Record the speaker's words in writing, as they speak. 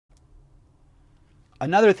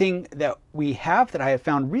Another thing that we have that I have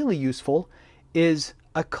found really useful is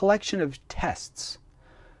a collection of tests.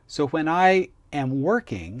 So when I am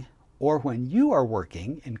working, or when you are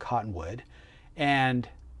working in Cottonwood, and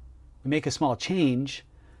we make a small change,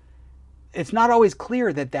 it's not always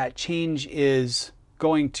clear that that change is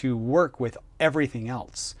going to work with everything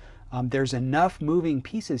else. There's enough moving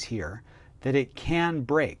pieces here that it can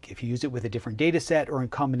break. If you use it with a different data set or in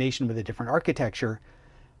combination with a different architecture,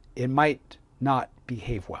 it might not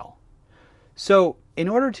behave well. So in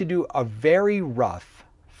order to do a very rough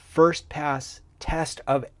first pass test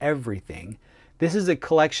of everything, this is a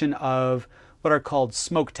collection of what are called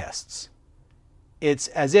smoke tests. It's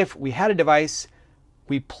as if we had a device,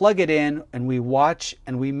 we plug it in and we watch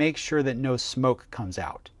and we make sure that no smoke comes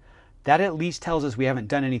out. That at least tells us we haven't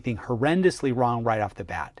done anything horrendously wrong right off the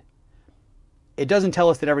bat. It doesn't tell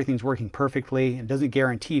us that everything's working perfectly. It doesn't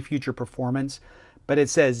guarantee future performance, but it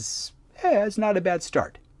says, it's not a bad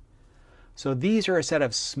start. So these are a set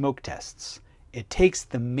of smoke tests. It takes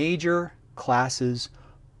the major classes,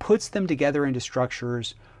 puts them together into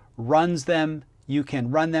structures, runs them. You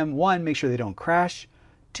can run them. One, make sure they don't crash.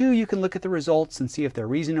 Two, you can look at the results and see if they're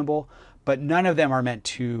reasonable, but none of them are meant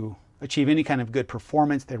to achieve any kind of good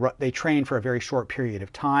performance. They train for a very short period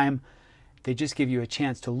of time. They just give you a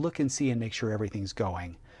chance to look and see and make sure everything's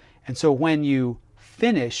going. And so when you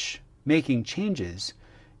finish making changes,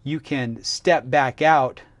 you can step back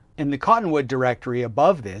out. In the Cottonwood directory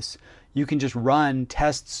above this, you can just run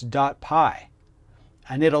tests.py,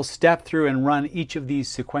 and it'll step through and run each of these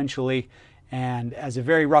sequentially. And as a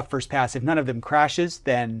very rough first pass, if none of them crashes,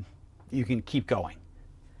 then you can keep going.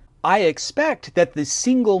 I expect that the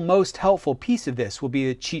single most helpful piece of this will be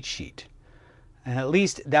a cheat sheet. And at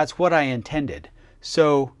least that's what I intended.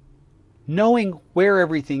 So knowing where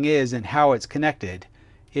everything is and how it's connected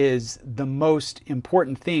is the most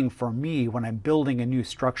important thing for me when I'm building a new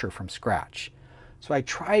structure from scratch. So I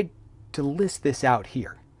tried to list this out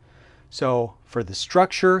here. So for the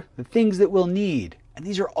structure, the things that we'll need, and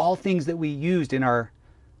these are all things that we used in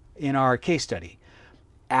our case study.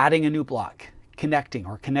 Adding a new block,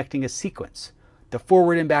 connecting a sequence, the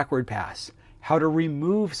forward and backward pass, how to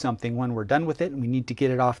remove something when we're done with it and we need to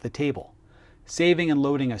get it off the table, saving and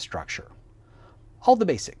loading a structure, all the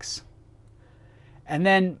basics. And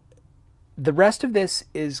then the rest of this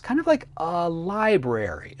is kind of like a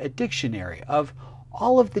library, a dictionary of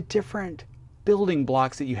all of the different building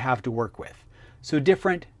blocks that you have to work with. So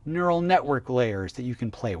different neural network layers that you can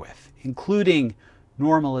play with, including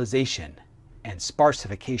normalization and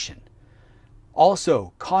sparsification.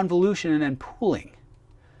 Also convolution and pooling.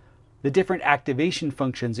 The different activation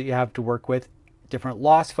functions that you have to work with, different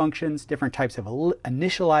loss functions, different types of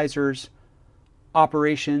initializers,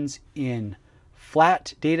 operations in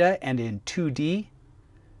flat data and in 2D,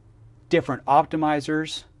 different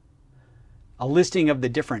optimizers, a listing of the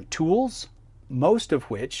different tools, most of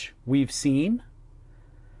which we've seen,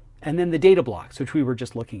 and then the data blocks, which we were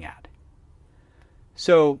just looking at.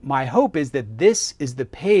 So my hope is that this is the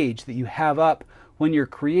page that you have up when you're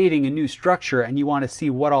creating a new structure and you want to see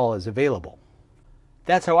what all is available.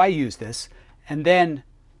 That's how I use this. And then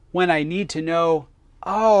when I need to know,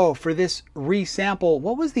 oh, for this resample,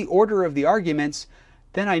 what was the order of the arguments?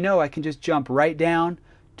 Then I know I can just jump right down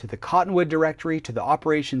to the Cottonwood directory, to the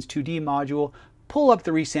operations 2D module, pull up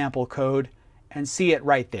the resample code and see it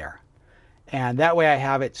right there. And that way I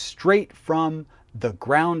have it straight from the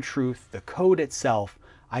ground truth, the code itself.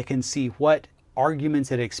 I can see what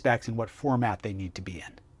arguments it expects and what format they need to be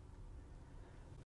in.